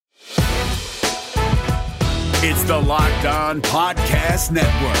It's the Locked On Podcast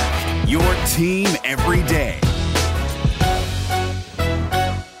Network, your team every day.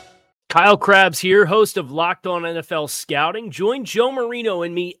 Kyle Krabs here, host of Locked On NFL Scouting. Join Joe Marino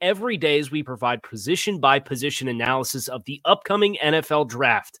and me every day as we provide position-by-position analysis of the upcoming NFL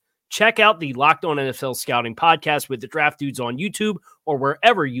Draft. Check out the Locked On NFL Scouting podcast with the Draft Dudes on YouTube or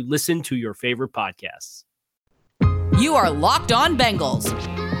wherever you listen to your favorite podcasts. You are Locked On Bengals,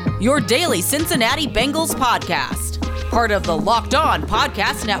 your daily Cincinnati Bengals podcast. Part of the Locked On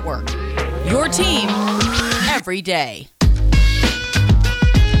Podcast Network, your team every day.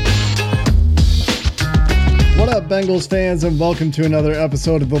 What up, Bengals fans, and welcome to another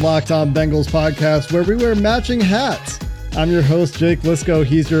episode of the Locked On Bengals podcast, where we wear matching hats. I'm your host, Jake Lisco.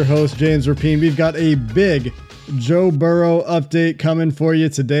 He's your host, James Rapine. We've got a big Joe Burrow update coming for you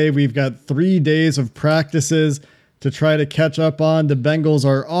today. We've got 3 days of practices to try to catch up on. The Bengals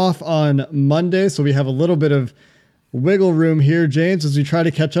are off on Monday, so we have a little bit of wiggle room here, James, as we try to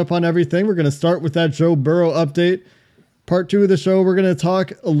catch up on everything. We're going to start with that Joe Burrow update. Part 2 of the show, we're going to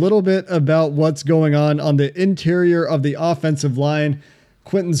talk a little bit about what's going on the interior of the offensive line.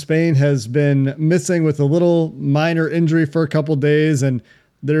 Quinton Spain has been missing with a little minor injury for a couple days, and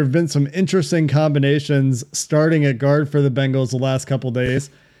there have been some interesting combinations starting at guard for the Bengals the last couple days.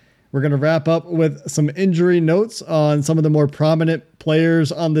 We're going to wrap up with some injury notes on some of the more prominent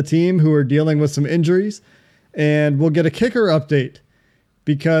players on the team who are dealing with some injuries, and we'll get a kicker update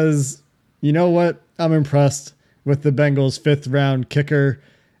because, you know what, I'm impressed with the Bengals' 5th round kicker.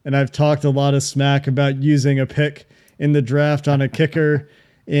 And I've talked a lot of smack about using a pick in the draft on a kicker.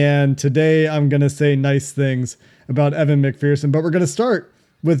 And today I'm going to say nice things about Evan McPherson. But we're going to start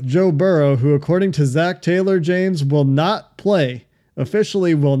with Joe Burrow, who, according to Zach Taylor, James,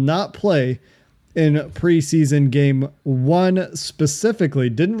 officially will not play in preseason game 1 specifically.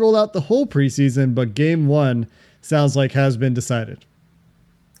 Didn't rule out the whole preseason, but game 1 sounds like has been decided.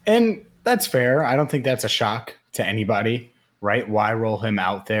 And that's fair. I don't think that's a shock to anybody, right? Why roll him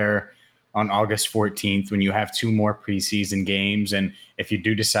out there on August 14th when you have 2 more preseason games? And if you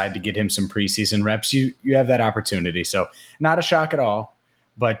do decide to get him some preseason reps, you have that opportunity. So not a shock at all,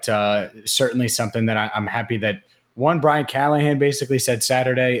 but certainly something that I'm happy that, one, Brian Callahan basically said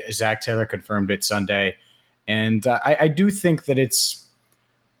Saturday, Zach Taylor confirmed it Sunday. And I do think that it's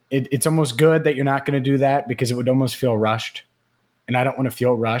almost good that you're not going to do that, because it would almost feel rushed. And I don't want to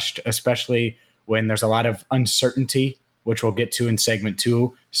feel rushed, especially when there's a lot of uncertainty, which we'll get to in segment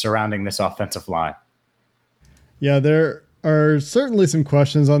 2, surrounding this offensive line. Yeah, there are certainly some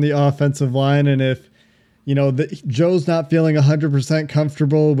questions on the offensive line. And if, Joe's not feeling 100%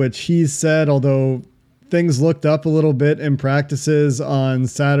 comfortable, which he's said, although things looked up a little bit in practices on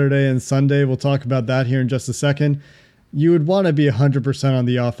Saturday and Sunday, we'll talk about that here in just a second. You would want to be 100% on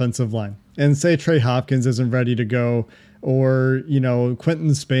the offensive line. And say Trey Hopkins isn't ready to go, or,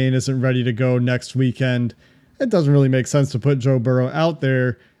 Quinton Spain isn't ready to go next weekend. It doesn't really make sense to put Joe Burrow out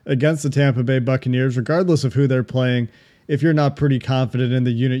there against the Tampa Bay Buccaneers, regardless of who they're playing, if you're not pretty confident in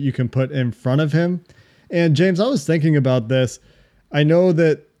the unit you can put in front of him. And James, I was thinking about this. I know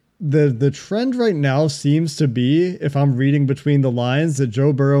that the trend right now seems to be, if I'm reading between the lines, that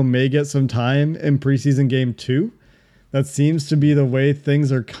Joe Burrow may get some time in preseason game 2. That seems to be the way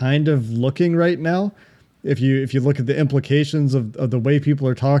things are kind of looking right now. If you look at the implications of the way people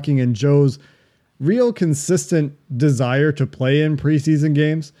are talking and Joe's real consistent desire to play in preseason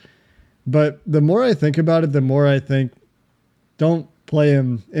games. But the more I think about it, the more I think don't play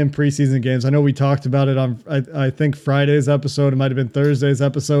him in preseason games. I know we talked about it on, I think, Friday's episode. It might have been Thursday's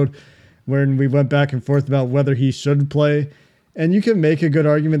episode, when we went back and forth about whether he should play. And you can make a good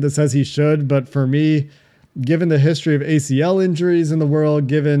argument that says he should. But for me, given the history of ACL injuries in the world,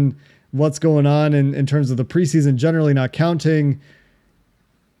 given what's going on in terms of the preseason generally not counting,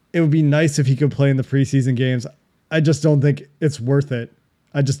 it would be nice if he could play in the preseason games. I just don't think it's worth it.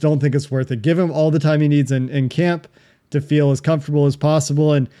 Give him all the time he needs in camp to feel as comfortable as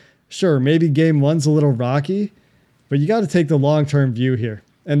possible. And sure, maybe game 1's a little rocky, but you got to take the long-term view here.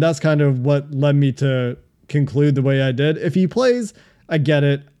 And that's kind of what led me to conclude the way I did. If he plays, I get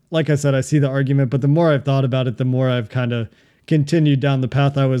it. Like I said, I see the argument, but the more I've thought about it, the more I've kind of continued down the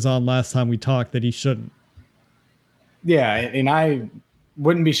path I was on last time we talked, that he shouldn't. Yeah, and I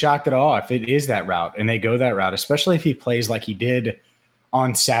wouldn't be shocked at all if it is that route and they go that route, especially if he plays like he did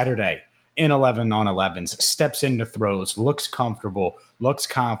on Saturday in 11 on 11s, steps into throws, looks comfortable, looks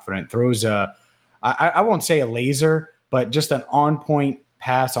confident, throws I won't say a laser, but just an on-point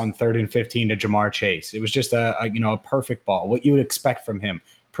pass on 3rd and 15 to Jamar Chase. It was just a perfect ball, what you would expect from him,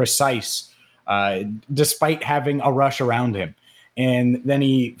 precise, despite having a rush around him. And then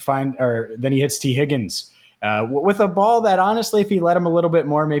he hits T. Higgins with a ball that honestly, if he let him a little bit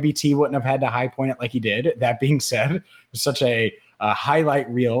more, maybe T wouldn't have had to high point it like he did. That being said, such a highlight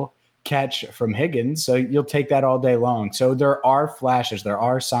reel catch from Higgins. So you'll take that all day long. So there are flashes. There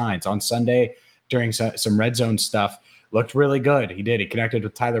are signs. On Sunday during some red zone stuff, looked really good. He did. He connected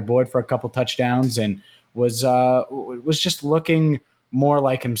with Tyler Boyd for a couple touchdowns and was just looking more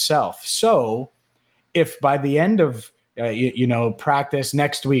like himself. So if by the end of practice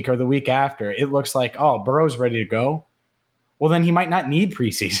next week or the week after, it looks like, oh, Burrow's ready to go, well, then he might not need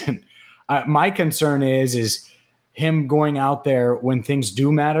preseason. My concern is him going out there when things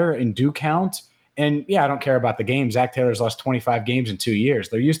do matter and do count. And yeah, I don't care about the game. Zach Taylor's lost 25 games in 2 years.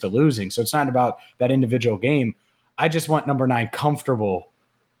 They're used to losing. So it's not about that individual game. I just want number 9 comfortable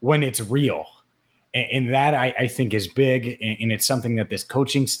when it's real. And that I think is big. And it's something that this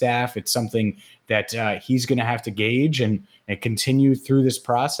coaching staff, it's something that he's going to have to gauge and continue through this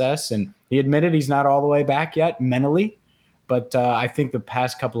process. And he admitted he's not all the way back yet mentally. But I think the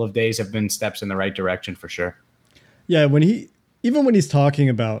past couple of days have been steps in the right direction for sure. Yeah, when he's talking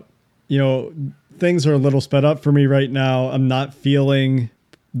about, things are a little sped up for me right now. I'm not feeling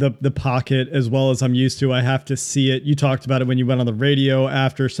the pocket as well as I'm used to. I have to see it. You talked about it when you went on the radio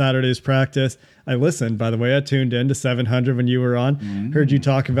after Saturday's practice. I listened, by the way. I tuned in to 700 when you were on. Heard you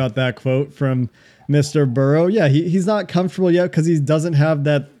talk about that quote from Mr. Burrow. Yeah, he's not comfortable yet because he doesn't have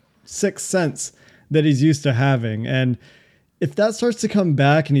that sixth sense that he's used to having. And if that starts to come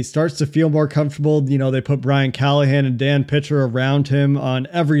back and he starts to feel more comfortable, they put Brian Callahan and Dan Pitcher around him on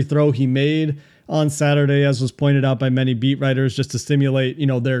every throw he made on Saturday, as was pointed out by many beat writers, just to stimulate,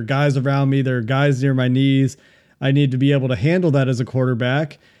 there are guys around me, there are guys near my knees. I need to be able to handle that as a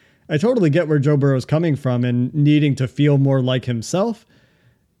quarterback. I totally get where Joe Burrow is coming from and needing to feel more like himself.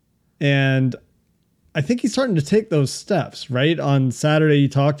 And I think he's starting to take those steps, right? On Saturday, he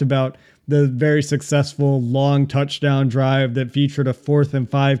talked about the very successful long touchdown drive that featured a 4th and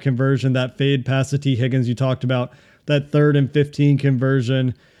 5 conversion, that fade pass to T. Higgins. You talked about that 3rd and 15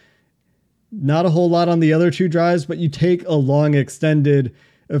 conversion. Not a whole lot on the other 2 drives, but you take a long, extended,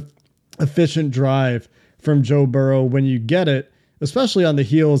 efficient drive from Joe Burrow when you get it, especially on the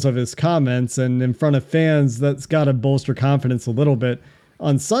heels of his comments and in front of fans. That's got to bolster confidence a little bit.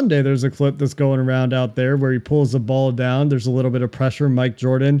 On Sunday, there's a clip that's going around out there where he pulls the ball down. There's a little bit of pressure. Mike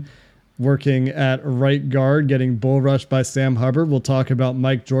Jordan working at right guard, getting bull rushed by Sam Hubbard. We'll talk about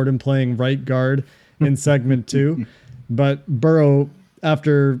Mike Jordan playing right guard in segment 2. But Burrow,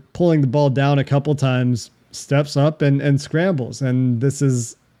 after pulling the ball down a couple times, steps up and scrambles. And this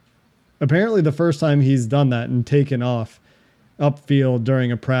is apparently the first time he's done that and taken off upfield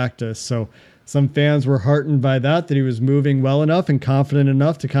during a practice. So some fans were heartened by that he was moving well enough and confident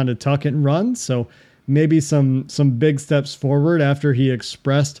enough to kind of tuck it and run. So maybe some big steps forward after he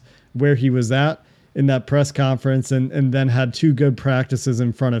expressed where he was at in that press conference and then had 2 good practices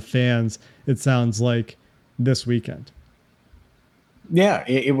in front of fans, it sounds like, this weekend. Yeah,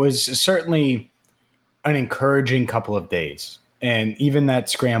 it was certainly an encouraging couple of days. And even that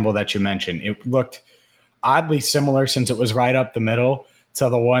scramble that you mentioned, it looked oddly similar since it was right up the middle to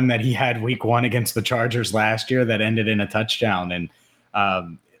the one that he had week 1 against the Chargers last year that ended in a touchdown.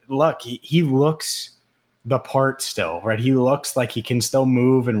 And look, he looks the part still, right? He looks like he can still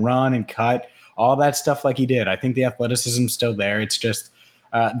move and run and cut, all that stuff like he did. I think the athleticism's still there. It's just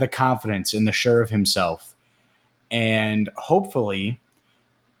the confidence and the sure of himself. And hopefully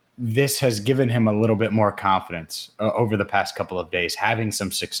this has given him a little bit more confidence over the past couple of days, having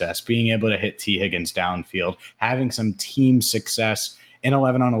some success, being able to hit T. Higgins downfield, having some team success in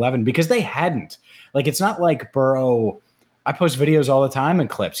 11-on-11, because they hadn't. Like, it's not like Burrow, I post videos all the time and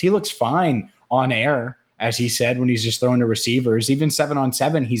clips. He looks fine on air, as he said, when he's just throwing to receivers. Even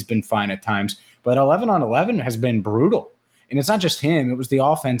 7-on-7, he's been fine at times. But 11-on-11 has been brutal. And it's not just him. It was the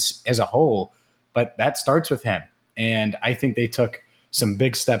offense as a whole. But that starts with him. And I think they took some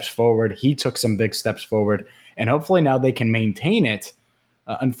big steps forward. He took some big steps forward. And hopefully now they can maintain it.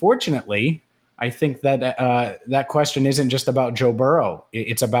 Unfortunately, I think that that question isn't just about Joe Burrow.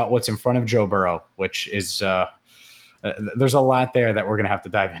 It's about what's in front of Joe Burrow, which is there's a lot there that we're going to have to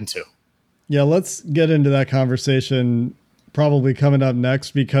dive into. Yeah, let's get into that conversation probably coming up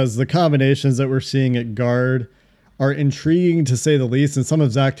next, because the combinations that we're seeing at guard are intriguing to say the least. And some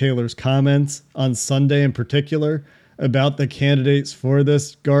of Zach Taylor's comments on Sunday in particular about the candidates for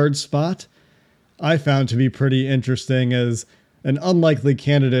this guard spot, I found to be pretty interesting, as an unlikely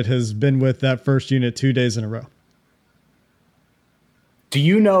candidate has been with that first unit 2 days in a row. Do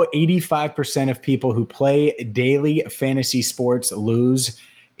you know 85% of people who play daily fantasy sports lose?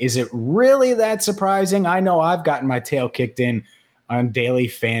 Is it really that surprising? I know I've gotten my tail kicked in on daily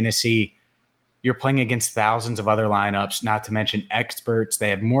fantasy You're playing against thousands of other lineups, not to mention experts. They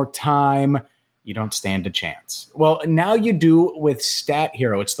have more time. You don't stand a chance. Well, now you do with Stat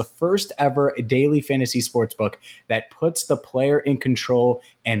Hero. It's the first ever daily fantasy sports book that puts the player in control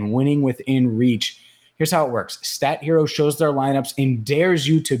and winning within reach. Here's how it works. Stat Hero shows their lineups and dares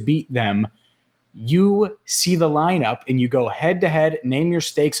you to beat them. You see the lineup and you go head to head, name your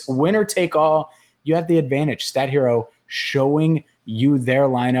stakes, winner take all. You have the advantage. Stat Hero showing you their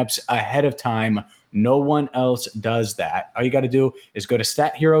lineups ahead of time. No one else does that. All you got to do is go to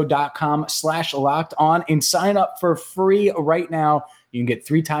stathero.com/locked-on and sign up for free right now. You can get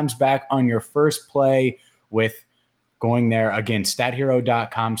 3 times back on your first play with going there. Again,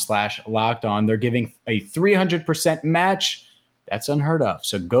 stathero.com/locked-on. They're giving a 300% match. That's unheard of.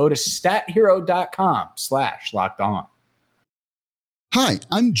 So go to stathero.com/locked-on. Hi,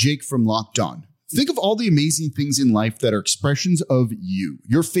 I'm Jake from Locked On. Think of all the amazing things in life that are expressions of you,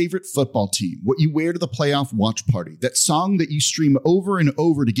 your favorite football team, what you wear to the playoff watch party, that song that you stream over and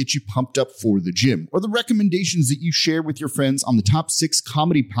over to get you pumped up for the gym, or the recommendations that you share with your friends on the top 6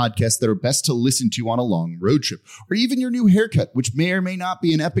 comedy podcasts that are best to listen to on a long road trip, or even your new haircut, which may or may not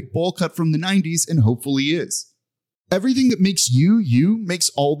be an epic bowl cut from the 90s and hopefully is. Everything that makes you, you makes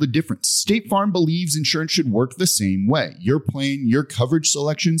all the difference. State Farm believes insurance should work the same way. Your plan, your coverage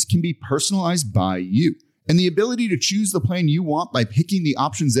selections can be personalized by you. And the ability to choose the plan you want by picking the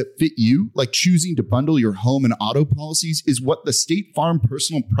options that fit you, like choosing to bundle your home and auto policies, is what the State Farm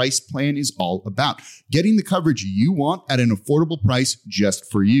Personal Price Plan is all about. Getting the coverage you want at an affordable price just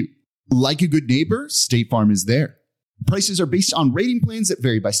for you. Like a good neighbor, State Farm is there. Prices are based on rating plans that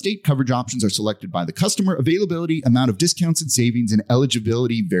vary by state. Coverage options are selected by the customer. Availability, amount of discounts and savings, and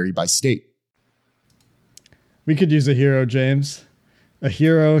eligibility vary by state. We could use a hero, James. A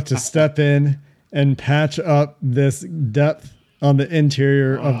hero to step in and patch up this depth on the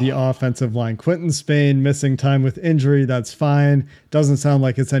interior of the offensive line. Quentin Spain missing time with injury. That's fine. Doesn't sound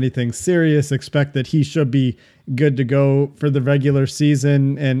like it's anything serious. Expect that he should be good to go for the regular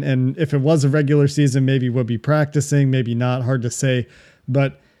season. And if it was a regular season, maybe would be practicing, maybe not, hard to say.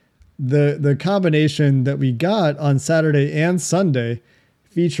 But the combination that we got on Saturday and Sunday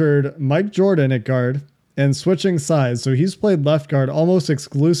featured Mike Jordan at guard and switching sides. So he's played left guard almost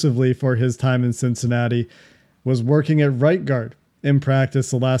exclusively for his time in Cincinnati, was working at right guard in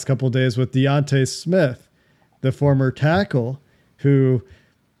practice the last couple of days with Deontay Smith, the former tackle, who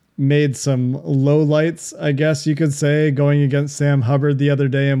made some lowlights, I guess you could say, going against Sam Hubbard the other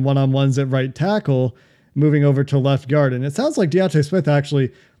day in one-on-ones at right tackle, moving over to left guard. And it sounds like Deontay Smith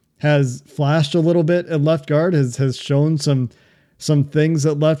actually has flashed a little bit at left guard, has shown some things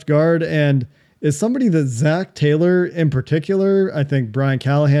at left guard, and is somebody that Zach Taylor in particular, I think Brian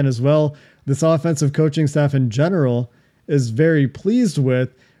Callahan as well, this offensive coaching staff in general is very pleased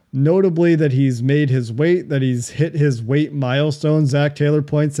with, notably that he's made his weight, that he's hit his weight milestone, Zach Taylor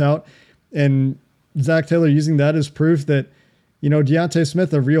points out. And Zach Taylor using that as proof that, Deontay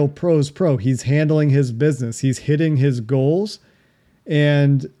Smith, a real pro's pro. He's handling his business. He's hitting his goals.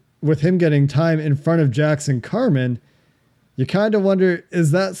 And with him getting time in front of Jackson Carman, you kind of wonder,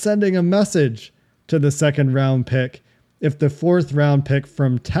 is that sending a message to the 2nd round pick if the 4th round pick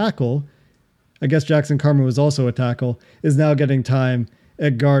from tackle, I guess Jackson Carman was also a tackle, is now getting time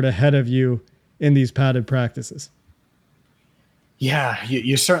at guard ahead of you in these padded practices? Yeah,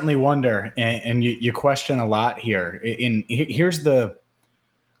 you certainly wonder, and you question a lot here. Here's the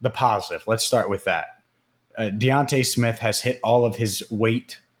positive. Let's start with that. Deontay Smith has hit all of his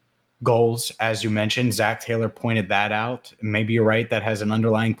weight goals, as you mentioned. Zach Taylor pointed that out. Maybe you're right. That has an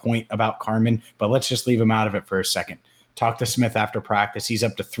underlying point about Carman, but let's just leave him out of it for a second. Talk to Smith after practice. He's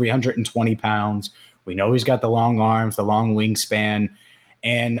up to 320 pounds. We know he's got the long arms, the long wingspan,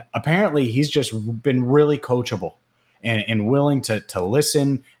 and apparently he's just been really coachable and willing to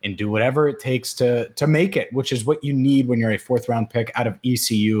listen and do whatever it takes to make it, which is what you need when you're a 4th round pick out of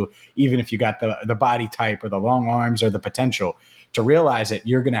ECU, even if you got the body type or the long arms or the potential to realize it,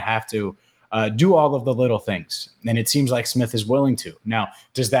 you're going to have to do all of the little things. And it seems like Smith is willing to. Now,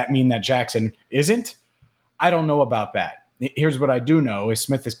 does that mean that Jackson isn't? I don't know about that. Here's what I do know is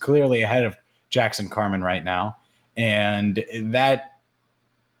Smith is clearly ahead of Jackson Carman right now. And that,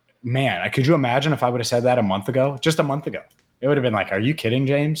 man, could you imagine if I would have said that a month ago? Just a month ago. It would have been like, are you kidding,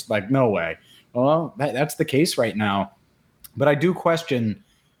 James? Like, no way. Well, that's the case right now. But I do question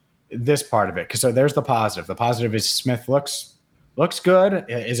this part of it. Because so there's the positive. The positive is Smith looks good,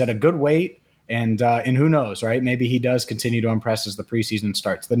 is at a good weight. And who knows, right? Maybe he does continue to impress as the preseason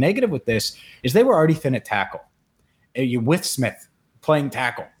starts. The negative with this is they were already thin at tackle with Smith playing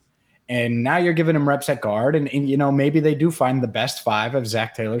tackle. And now you're giving him reps at guard. And maybe they do find the best 5, as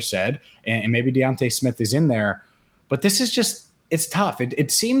Zach Taylor said, and maybe Deontay Smith is in there. But this is just, it's tough.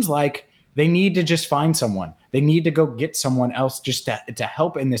 It seems like they need to just find someone. They need to go get someone else just to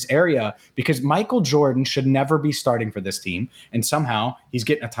help in this area, because Michael Jordan should never be starting for this team. And somehow he's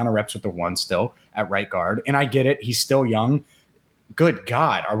getting a ton of reps with the 1 still at right guard. And I get it. He's still young. Good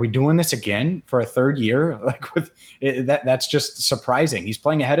God, are we doing this again for a 3rd year? That's just surprising. He's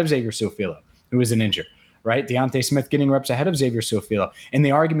playing ahead of Xavier Su'a-Filo, who is an injured, right? Deontay Smith getting reps ahead of Xavier Su'a-Filo. And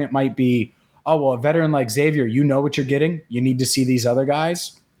the argument might be, oh, well, a veteran like Xavier, you know what you're getting. You need to see these other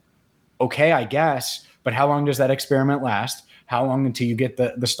guys. Okay, I guess. But how long does that experiment last? How long until you get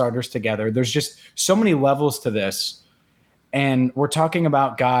the starters together? There's just so many levels to this. And we're talking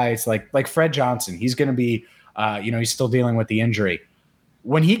about guys like Fred Johnson. He's going to be, he's still dealing with the injury.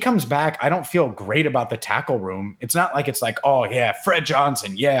 When he comes back, I don't feel great about the tackle room. It's not like it's like, oh, yeah, Fred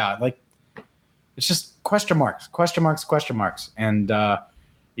Johnson. Yeah, it's just question marks. And,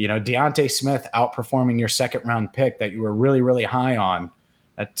 Deontay Smith outperforming your 2nd-round pick that you were really, really high on.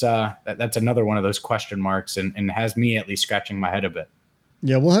 That's another one of those question marks and has me at least scratching my head a bit.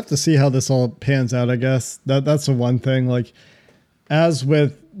 Yeah, we'll have to see how this all pans out, I guess. That's the one thing. Like, as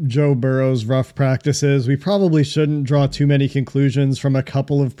with Joe Burrow's rough practices, we probably shouldn't draw too many conclusions from a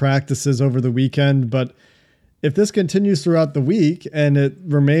couple of practices over the weekend. But if this continues throughout the week and it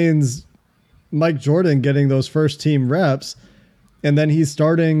remains Mike Jordan getting those first team reps, and then he's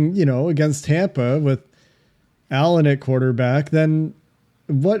starting, against Tampa with Allen at quarterback, then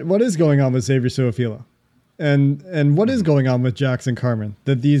what is going on with Xavier Su'a-Filo? And what is going on with Jackson Carman,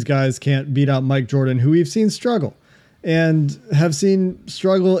 that these guys can't beat out Mike Jordan, who we've seen struggle and have seen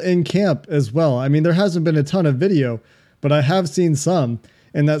struggle in camp as well. I mean, there hasn't been a ton of video, but I have seen some.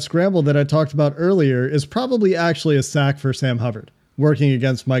 And that scramble that I talked about earlier is probably actually a sack for Sam Hubbard working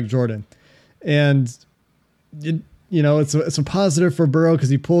against Mike Jordan. And, it's a positive for Burrow because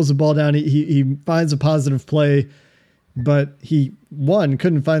he pulls the ball down. He finds a positive play, but he, 1,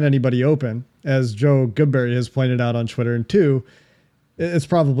 couldn't find anybody open, as Joe Goodberry has pointed out on Twitter. And 2, it's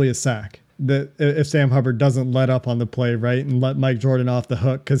probably a sack that if Sam Hubbard doesn't let up on the play, right, and let Mike Jordan off the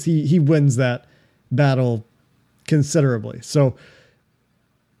hook, because he wins that battle considerably. So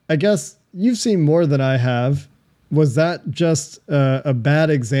I guess you've seen more than I have. Was that just a bad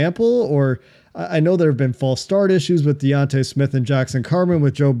example? Or I know there have been false start issues with Deontay Smith and Jackson Carman,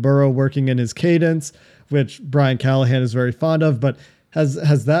 with Joe Burrow working in his cadence, which Brian Callahan is very fond of. But has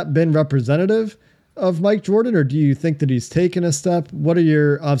that been representative of Mike Jordan, or do you think that he's taken a step? What are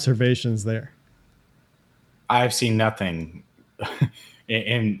your observations there? I've seen nothing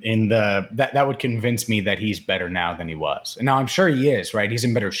that would convince me that he's better now than he was. And now I'm sure he is, right? He's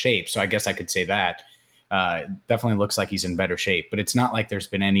in better shape. So I guess I could say that. Definitely looks like he's in better shape, but it's not like there's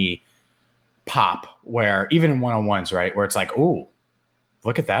been any pop where, even in one-on-ones, right, where it's like, ooh,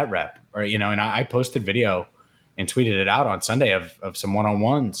 look at that rep. Or, and I posted video and tweeted it out on Sunday of some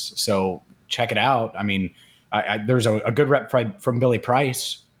one-on-ones. So check it out. I mean, there's a good rep from Billy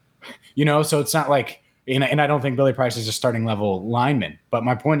Price, so it's not like, and I don't think Billy Price is a starting level lineman, but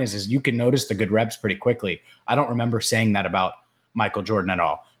my point is you can notice the good reps pretty quickly. I don't remember saying that about Michael Jordan at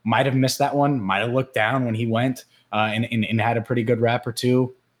all. Might have missed that one. Might have looked down when he went and had a pretty good rep or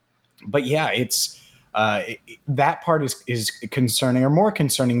two. But yeah, it's that part is concerning, or more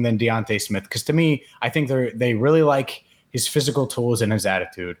concerning than Deontay Smith. Because to me, I think they really like his physical tools and his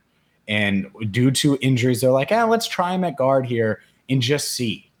attitude. And due to injuries, they're like, let's try him at guard here and just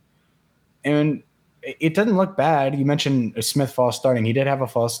see. And it doesn't look bad. You mentioned Smith false starting. He did have a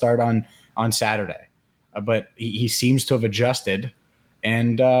false start on Saturday, but he seems to have adjusted.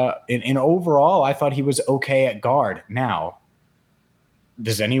 And overall, I thought he was okay at guard. Now,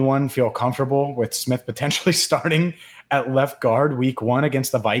 does anyone feel comfortable with Smith potentially starting at left guard week 1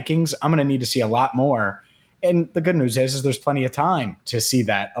 against the Vikings? I'm going to need to see a lot more. And the good news is there's plenty of time to see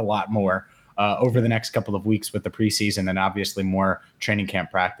that a lot more over the next couple of weeks with the preseason and obviously more training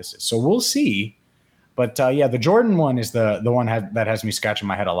camp practices. So we'll see. But the Jordan one is the one that has me scratching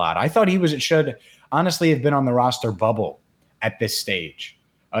my head a lot. I thought it should honestly have been on the roster bubble at this stage,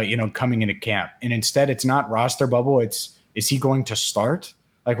 coming into camp. And instead it's not roster bubble. Is he going to start?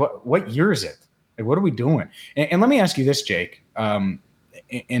 Like what year is it? Like, what are we doing? And let me ask you this, Jake. And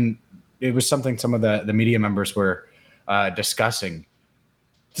it was something some of the media members were discussing.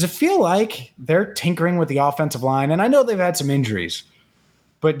 Does it feel like they're tinkering with the offensive line? And I know they've had some injuries,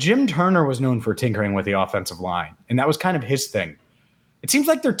 but Jim Turner was known for tinkering with the offensive line, and that was kind of his thing. It seems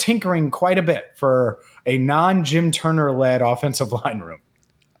like they're tinkering quite a bit for a non-Jim Turner-led offensive line room.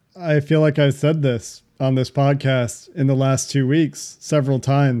 I feel like I said this on this podcast in the last 2 weeks several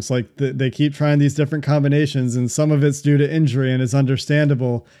times. Like they keep trying these different combinations, and some of it's due to injury and it's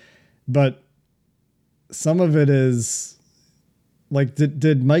understandable, but some of it is like,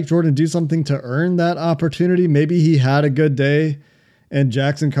 did Mike Jordan do something to earn that opportunity? Maybe he had a good day and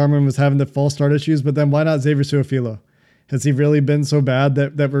Jackson Carman was having the false start issues, but then why not Xavier Su'a-Filo? Has he really been so bad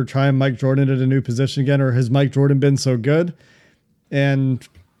that we're trying Mike Jordan at a new position again? Or has Mike Jordan been so good? And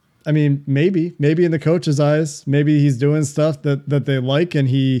I mean, maybe in the coach's eyes, maybe he's doing stuff that they like, and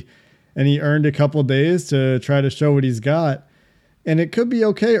he earned a couple days to try to show what he's got. And it could be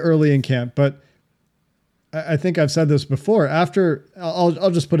okay early in camp, but I think I've said this before.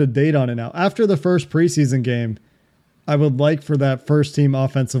 I'll just put a date on it now. After the first preseason game, I would like for that first team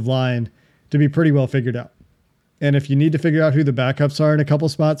offensive line to be pretty well figured out. And if you need to figure out who the backups are in a couple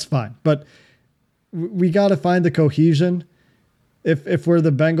spots, fine. But we got to find the cohesion if we're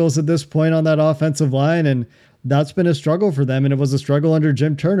the Bengals at this point on that offensive line. And that's been a struggle for them. And it was a struggle under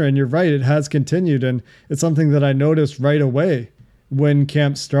Jim Turner. And you're right, it has continued. And it's something that I noticed right away when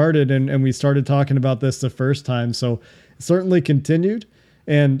camp started and we started talking about this the first time. So it certainly continued.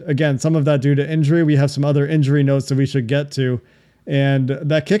 And again, some of that due to injury. We have some other injury notes that we should get to. And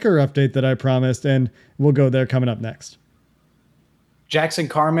that kicker update that I promised, and we'll go there coming up next. Jackson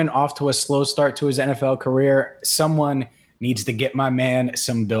Carman off to a slow start to his NFL career. Someone needs to get my man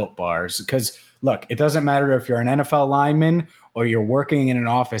some Built Bars, because look, it doesn't matter if you're an NFL lineman or you're working in an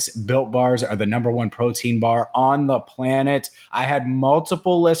office. Built Bars are the #1 protein bar on the planet. I had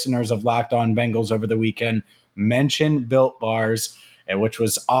multiple listeners of Locked On Bengals over the weekend mention Built Bars, which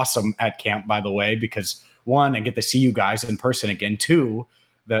was awesome at camp, by the way, because one, I get to see you guys in person again. Two,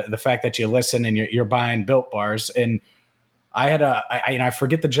 the fact that you listen and you're buying Built Bars. And I had I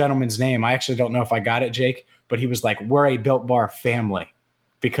forget the gentleman's name. I actually don't know if I got it, Jake, but he was like, we're a Built Bar family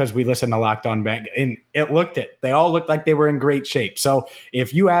because we listen to Locked On Bengals. And they all looked like they were in great shape. So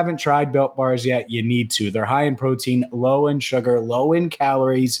if you haven't tried Built Bars yet, you need to. They're high in protein, low in sugar, low in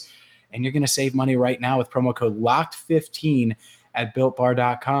calories, and you're going to save money right now with promo code LOCKED15 at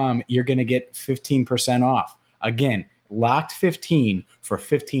BuiltBar.com. You're going to get 15% off. Again, LOCKED15 for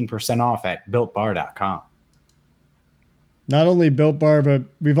 15% off at BuiltBar.com. Not only Built Bar, but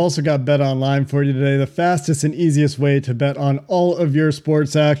we've also got Bet Online for you today, the fastest and easiest way to bet on all of your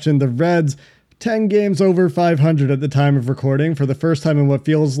sports action. The Reds, 10 games over 500 at the time of recording for the first time in what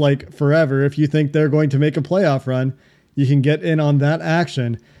feels like forever. If you think they're going to make a playoff run, you can get in on that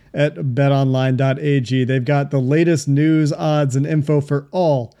action at betonline.ag. They've got the latest news, odds, and info for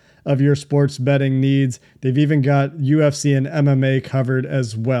all of your sports betting needs. They've even got UFC and MMA covered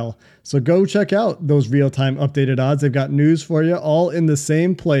as well. So go check out those real-time updated odds. They've got news for you all in the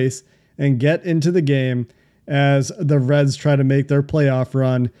same place, and get into the game as the Reds try to make their playoff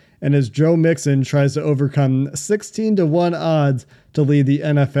run and as Joe Mixon tries to overcome 16-1 odds to lead the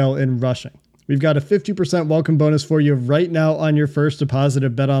NFL in rushing. We've got a 50% welcome bonus for you right now on your first deposit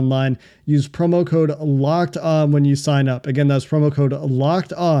at BetOnline. Use promo code LOCKEDON when you sign up. Again, that's promo code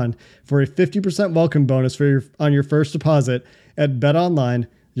LOCKEDON for a 50% welcome bonus on your first deposit at BetOnline,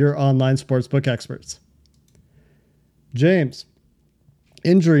 your online sportsbook experts. James,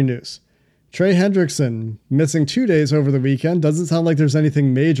 injury news. Trey Hendrickson missing 2 days over the weekend. Doesn't sound like there's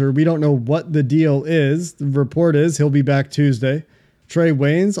anything major. We don't know what the deal is. The report is he'll be back Tuesday. Trey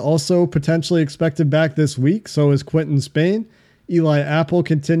Waynes also potentially expected back this week. So is Quentin Spain. Eli Apple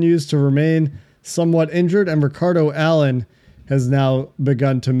continues to remain somewhat injured, and Ricardo Allen has now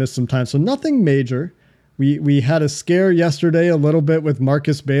begun to miss some time. So nothing major. We had a scare yesterday a little bit with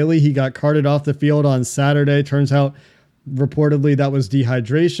Marcus Bailey. He got carted off the field on Saturday. Turns out reportedly that was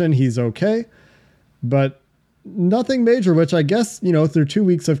dehydration. He's okay, but nothing major, which I guess, through 2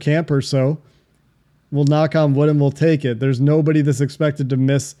 weeks of camp or so, we'll knock on wood and we'll take it. There's nobody that's expected to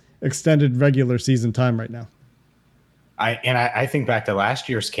miss extended regular season time right now. I think back to last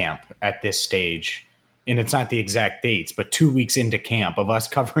year's camp at this stage, and it's not the exact dates, but 2 weeks into camp of us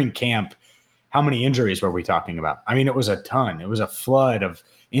covering camp, how many injuries were we talking about? I mean, it was a ton. It was a flood of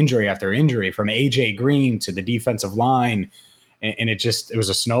injury after injury, from AJ Green to the defensive line. And it was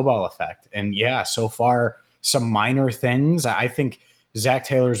a snowball effect. And yeah, so far, some minor things. I think Zach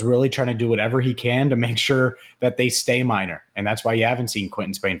Taylor's really trying to do whatever he can to make sure that they stay minor. And that's why you haven't seen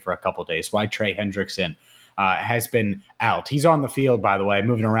Quentin Spain for a couple of days, why Trey Hendrickson has been out. He's on the field, by the way,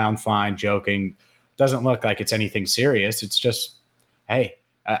 moving around fine, joking. Doesn't look like it's anything serious. It's just, hey,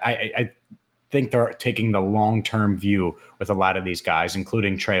 I think they're taking the long-term view with a lot of these guys,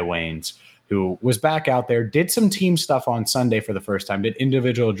 including Trey Waynes, who was back out there, did some team stuff on Sunday for the first time, did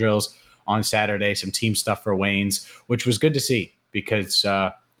individual drills on Saturday, some team stuff for Waynes, which was good to see because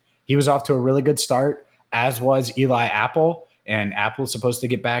he was off to a really good start. as was Eli Apple. And Apple's supposed to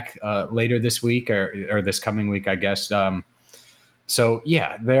get back later this week or this coming week, I guess. So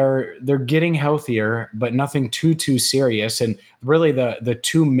yeah, they're getting healthier, but nothing too serious. And really, the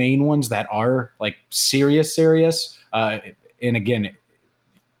two main ones that are like serious. And again,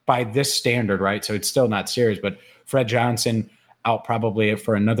 by this standard, right? So it's still not serious, but Fred Johnson out probably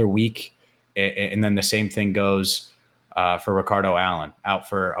for another week, and then the same thing goes for Ricardo Allen, out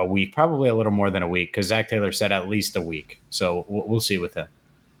for a week, probably a little more than a week, because Zach Taylor said at least a week. So we'll see with him.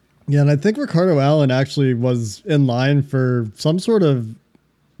 Yeah, and I think Ricardo Allen actually was in line for some sort of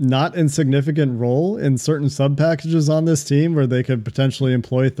not insignificant role in certain sub packages on this team where they could potentially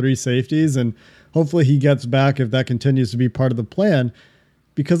employ 3 safeties, and hopefully he gets back if that continues to be part of the plan.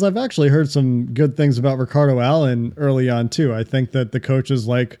 Because I've actually heard some good things about Ricardo Allen early on too. I think that the coaches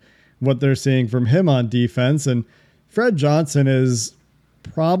like what they're seeing from him on defense, and Fred Johnson is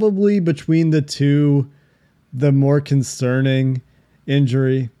probably between the two the more concerning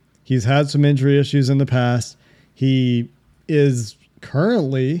injury. He's had some injury issues in the past. He is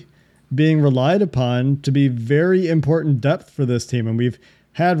currently being relied upon to be very important depth for this team. And we've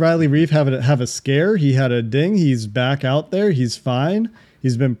had Riley Reif have a scare. He had a ding. He's back out there. He's fine.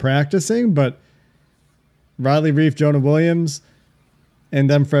 He's been practicing. But Riley Reif, Jonah Williams, and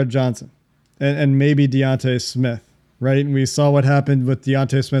then Fred Johnson. And maybe Deontay Smith. Right. And we saw what happened with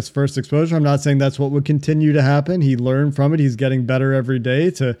Deontay Smith's first exposure. I'm not saying that's what would continue to happen. He learned from it. He's getting better every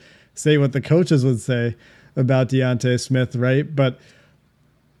day, to say what the coaches would say about Deontay Smith. Right. But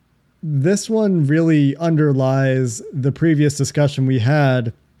this one really underlies the previous discussion we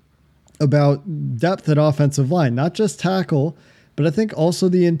had about depth at offensive line, not just tackle, but I think also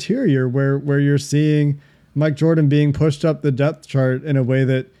the interior where you're seeing Mike Jordan being pushed up the depth chart in a way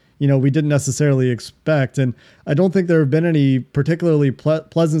that, we didn't necessarily expect. And I don't think there have been any particularly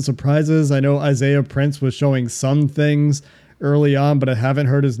pleasant surprises. I know Isaiah Prince was showing some things early on, but I haven't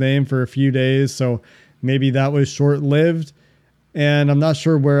heard his name for a few days. So maybe that was short-lived. And I'm not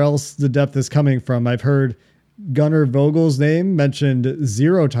sure where else the depth is coming from. I've heard Gunnar Vogel's name mentioned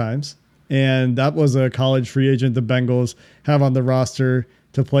 0 times. And that was a college free agent the Bengals have on the roster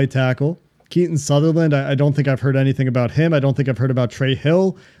to play tackle. Keaton Sutherland, I don't think I've heard anything about him. I don't think I've heard about Trey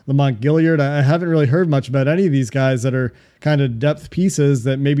Hill, Lamont Gilliard. I haven't really heard much about any of these guys that are kind of depth pieces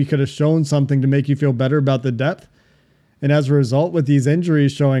that maybe could have shown something to make you feel better about the depth. And as a result, with these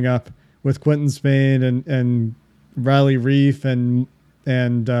injuries showing up with Quinton Spain and Riley Reif and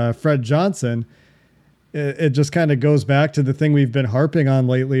Fred Johnson, it just kind of goes back to the thing we've been harping on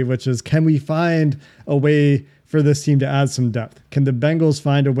lately, which is, can we find a way for this team to add some depth? Can the Bengals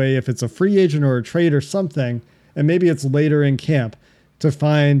find a way, if it's a free agent or a trade or something, and maybe it's later in camp, to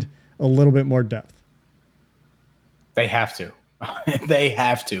find a little bit more depth? They have to. They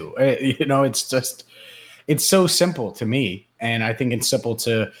have to. It's so simple to me. And I think it's simple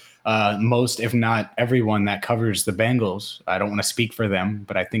to most, if not everyone that covers the Bengals. I don't want to speak for them,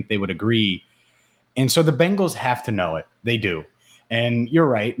 but I think they would agree. And so the Bengals have to know it. They do. And you're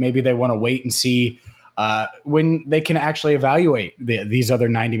right. Maybe they want to wait and see when they can actually evaluate these other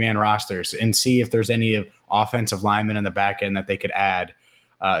 90-man rosters and see if there's any offensive linemen in the back end that they could add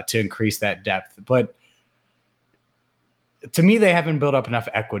to increase that depth. But to me, they haven't built up enough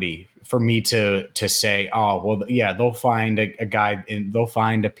equity for me to say, oh, well, yeah, they'll find a guy and they'll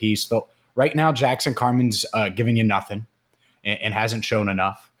find a piece. Right now, Jackson Carman's giving you nothing and hasn't shown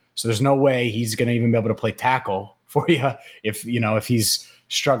enough. So there's no way he's going to even be able to play tackle for you if he's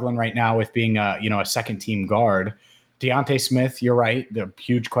struggling right now with being a second team guard. Deontay Smith, you're right, the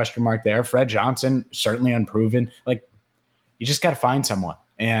huge question mark there. Fred Johnson, certainly unproven. Like, you just got to find someone.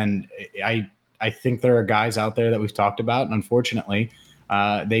 And I think there are guys out there that we've talked about, and unfortunately,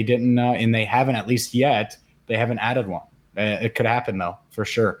 they didn't, and they haven't, at least yet, they haven't added one. It could happen though, for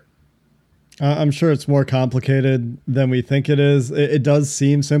sure. I'm sure it's more complicated than we think it is. It does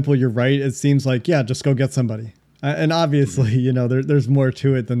seem simple. You're right. It seems like, yeah, just go get somebody. And obviously, there's more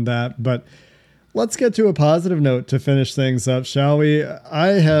to it than that. But let's get to a positive note to finish things up, shall we?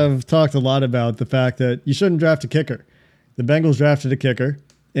 I have talked a lot about the fact that you shouldn't draft a kicker. The Bengals drafted a kicker,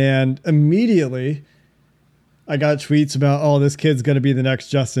 and immediately I got tweets about, oh, this kid's going to be the next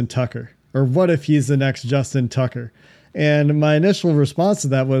Justin Tucker. Or what if he's the next Justin Tucker? And my initial response to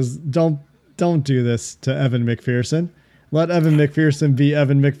that was, don't do this to Evan McPherson. Let Evan McPherson be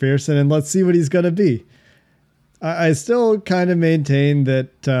Evan McPherson, and let's see what he's going to be. I still kind of maintain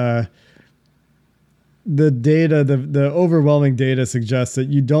that the data, the overwhelming data suggests that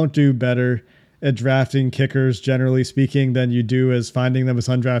you don't do better at drafting kickers, generally speaking, than you do as finding them as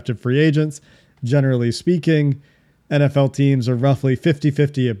undrafted free agents. Generally speaking, NFL teams are roughly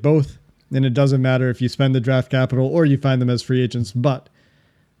 50-50 at both. and it doesn't matter if you spend the draft capital or you find them as free agents. But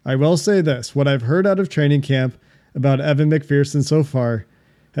I will say this, what I've heard out of training camp about Evan McPherson so far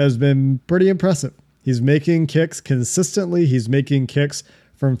has been pretty impressive. He's making kicks consistently. He's making kicks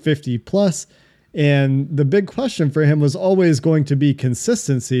from 50 plus. And the big question for him was always going to be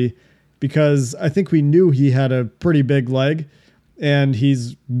consistency, because I think we knew he had a pretty big leg, and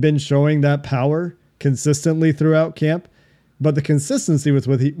he's been showing that power consistently throughout camp. But the consistency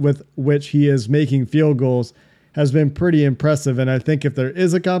with which he is making field goals has been pretty impressive. And I think if there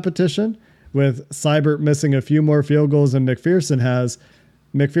is a competition with Seibert missing a few more field goals than McPherson has,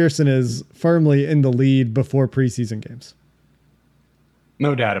 McPherson is firmly in the lead before preseason games.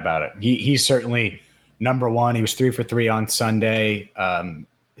 No doubt about it. He's certainly number one. He was 3 for 3 on Sunday.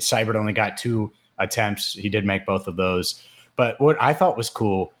 Seibert only got 2 attempts. He did make both of those. But what I thought was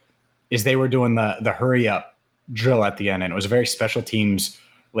cool is they were doing the hurry up drill at the end, and it was a very special teams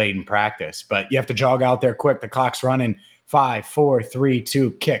laden practice. But you have to jog out there quick. The clock's running. 5, 4, 3,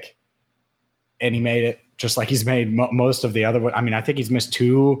 2, kick. And he made it just like he's made most of the other. I mean, I think he's missed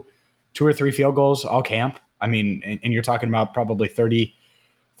two or 3 field goals all camp. I mean, and you're talking about probably 30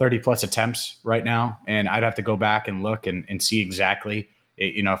 plus attempts right now. And I'd have to go back and look and see exactly,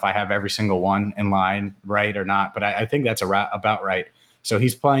 if I have every single one in line right or not. But I think that's about right. So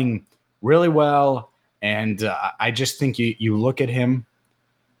he's playing really well. And I just think you look at him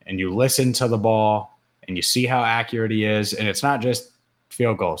and you listen to the ball and you see how accurate he is. And it's not just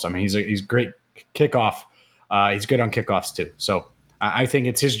field goals. I mean, he's great kickoff. He's good on kickoffs too. So I think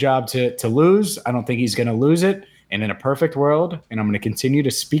it's his job to lose. I don't think he's going to lose it. And in a perfect world, and I'm going to continue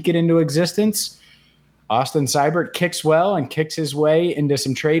to speak it into existence, Austin Seibert kicks well and kicks his way into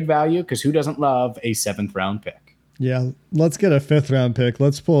some trade value, because who doesn't love a 7th round pick? Yeah, let's get a 5th round pick.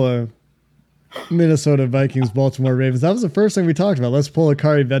 Let's pull a Minnesota Vikings, Baltimore Ravens. That was the first thing we talked about. Let's pull a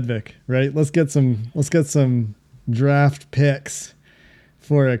Kari Vedvik, right? Let's get some draft picks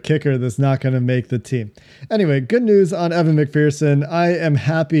for a kicker that's not going to make the team. Anyway, good news on Evan McPherson. I am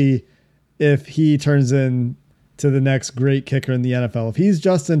happy if he turns in to the next great kicker in the NFL. If he's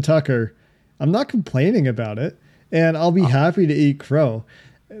Justin Tucker, I'm not complaining about it, and I'll be happy to eat crow.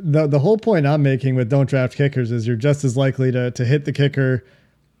 The whole point I'm making with don't draft kickers is you're just as likely to hit the kicker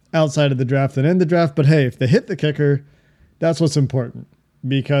outside of the draft than in the draft. But hey, if they hit the kicker, that's what's important,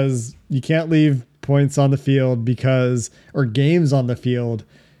 because you can't leave points on the field or games on the field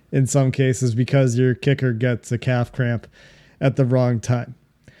in some cases because your kicker gets a calf cramp at the wrong time.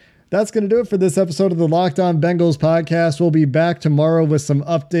 That's going to do it for this episode of the Locked On Bengals podcast. We'll be back tomorrow with some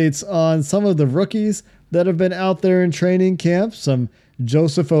updates on some of the rookies that have been out there in training camp, some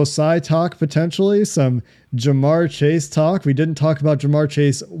Joseph Osai talk potentially, some Jamar Chase talk. We didn't talk about Jamar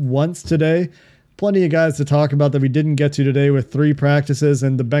Chase once today. Plenty of guys to talk about that we didn't get to today with 3 practices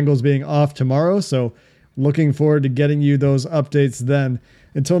and the Bengals being off tomorrow. So looking forward to getting you those updates then.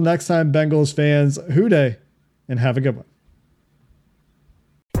 Until next time, Bengals fans, hooday, and have a good one.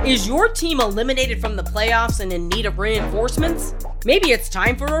 Is your team eliminated from the playoffs and in need of reinforcements? Maybe it's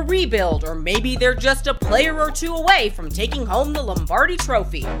time for a rebuild, or maybe they're just a player or 2 away from taking home the Lombardi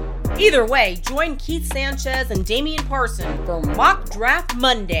Trophy. Either way, join Keith Sanchez and Damian Parson for Mock Draft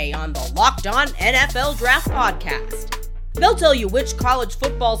Monday on the Locked On NFL Draft Podcast. They'll tell you which college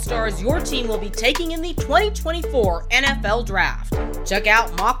football stars your team will be taking in the 2024 NFL Draft. Check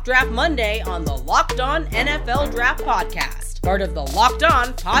out Mock Draft Monday on the Locked On NFL Draft Podcast, part of the Locked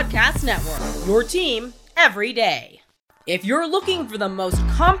On Podcast Network, your team every day. If you're looking for the most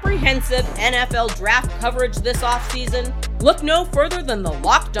comprehensive NFL draft coverage this offseason, look no further than the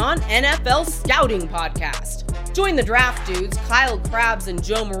Locked On NFL Scouting Podcast. Join the draft dudes, Kyle Krabs and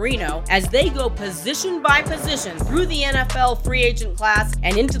Joe Marino, as they go position by position through the NFL free agent class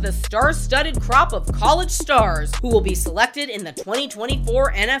and into the star-studded crop of college stars who will be selected in the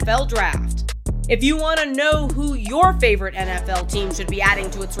 2024 NFL Draft. If you want to know who your favorite NFL team should be adding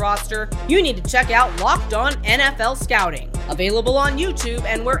to its roster, you need to check out Locked On NFL Scouting, available on YouTube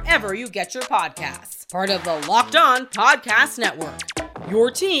and wherever you get your podcasts. Part of the Locked On Podcast Network,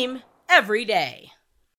 your team every day.